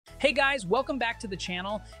Hey guys, welcome back to the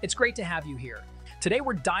channel. It's great to have you here. Today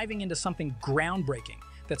we're diving into something groundbreaking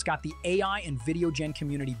that's got the AI and video gen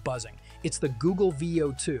community buzzing. It's the Google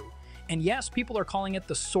VEO2. And yes, people are calling it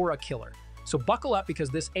the Sora Killer. So buckle up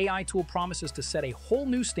because this AI tool promises to set a whole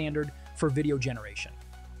new standard for video generation.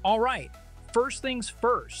 All right, first things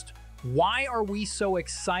first, why are we so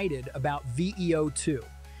excited about VEO2?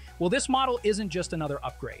 Well, this model isn't just another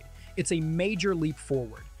upgrade. It's a major leap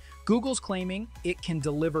forward. Google's claiming it can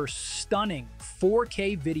deliver stunning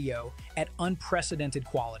 4K video at unprecedented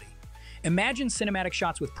quality. Imagine cinematic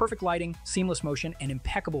shots with perfect lighting, seamless motion, and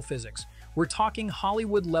impeccable physics. We're talking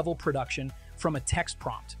Hollywood-level production from a text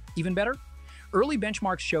prompt. Even better? Early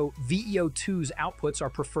benchmarks show VEO2's outputs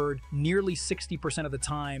are preferred nearly 60% of the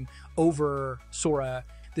time over Sora.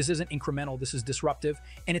 This isn't incremental, this is disruptive,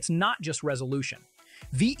 and it's not just resolution.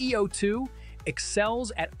 VEO2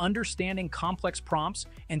 excels at understanding complex prompts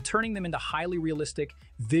and turning them into highly realistic,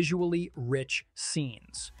 visually rich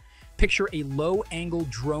scenes. Picture a low-angle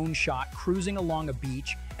drone shot cruising along a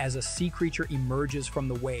beach as a sea creature emerges from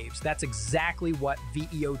the waves. That's exactly what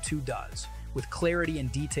VEO2 does, with clarity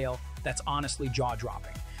and detail that's honestly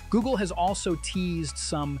jaw-dropping. Google has also teased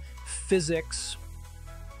some physics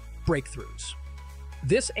breakthroughs.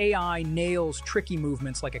 This AI nails tricky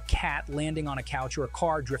movements like a cat landing on a couch or a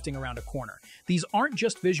car drifting around a corner. These aren't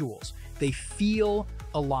just visuals, they feel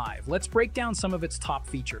alive. Let's break down some of its top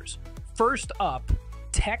features. First up,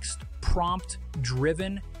 text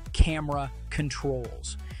prompt-driven camera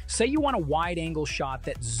controls. Say you want a wide-angle shot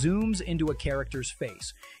that zooms into a character's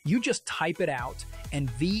face. You just type it out and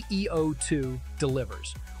VEO2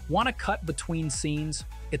 delivers. Want to cut between scenes?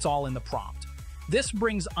 It's all in the prompt. This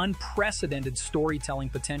brings unprecedented storytelling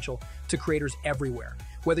potential to creators everywhere,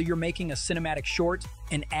 whether you're making a cinematic short,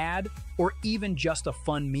 an ad, or even just a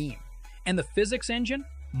fun meme. And the physics engine?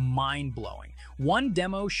 Mind-blowing. One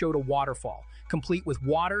demo showed a waterfall, complete with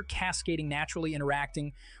water cascading naturally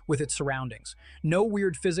interacting with its surroundings. No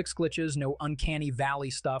weird physics glitches, no uncanny valley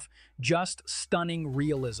stuff, just stunning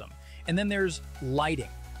realism. And then there's lighting.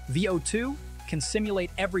 VEO2 can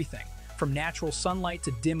simulate everything, from natural sunlight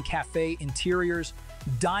to dim cafe interiors,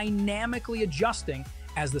 dynamically adjusting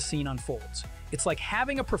as the scene unfolds. It's like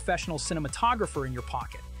having a professional cinematographer in your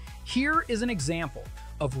pocket. Here is an example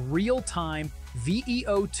of real-time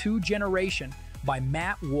VEO2 generation by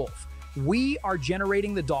Matt Wolf. We are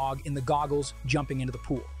generating the dog in the goggles jumping into the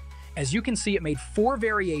pool. As you can see, it made 4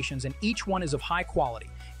 variations and each one is of high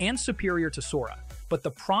quality and superior to Sora, but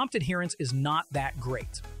the prompt adherence is not that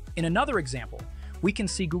great. In another example, we can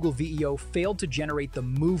see Google VEO failed to generate the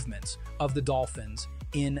movements of the dolphins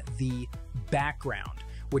in the background,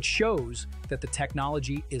 which shows that the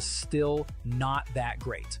technology is still not that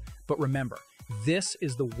great. But remember, this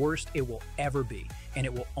is the worst it will ever be, and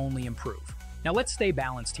it will only improve. Now let's stay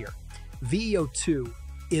balanced here. VEO2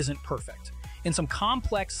 isn't perfect. In some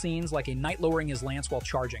complex scenes, like a knight lowering his lance while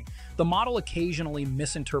charging, the model occasionally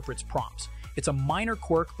misinterprets prompts. It's a minor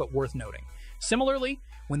quirk, but worth noting. Similarly,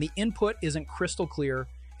 when the input isn't crystal clear,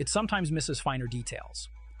 it sometimes misses finer details.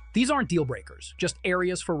 These aren't deal breakers, just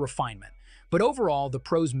areas for refinement. But overall, the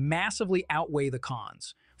pros massively outweigh the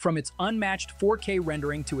cons. From its unmatched 4K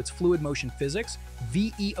rendering to its fluid motion physics,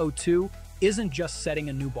 VEO2 isn't just setting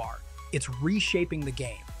a new bar, it's reshaping the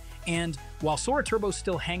game. And while Sora Turbo's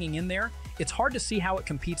still hanging in there, it's hard to see how it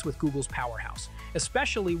competes with Google's powerhouse,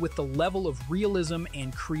 especially with the level of realism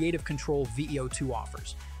and creative control VEO2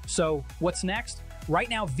 offers. So what's next? Right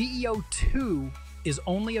now, VEO2 is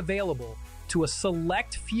only available to a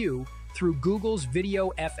select few through Google's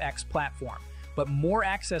Video FX platform, but more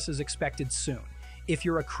access is expected soon. If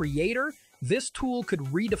you're a creator, this tool could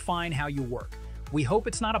redefine how you work. We hope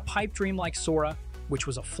it's not a pipe dream like Sora, which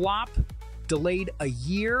was a flop, delayed a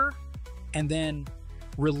year, and then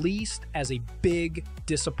released as a big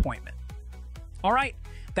disappointment. All right,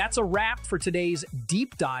 that's a wrap for today's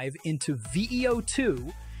deep dive into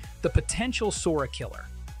VEO2, the potential Sora Killer.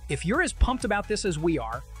 If you're as pumped about this as we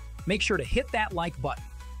are, make sure to hit that like button.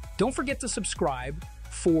 Don't forget to subscribe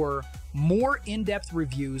for more in-depth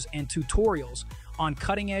reviews and tutorials on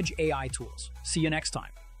cutting-edge AI tools. See you next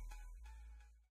time.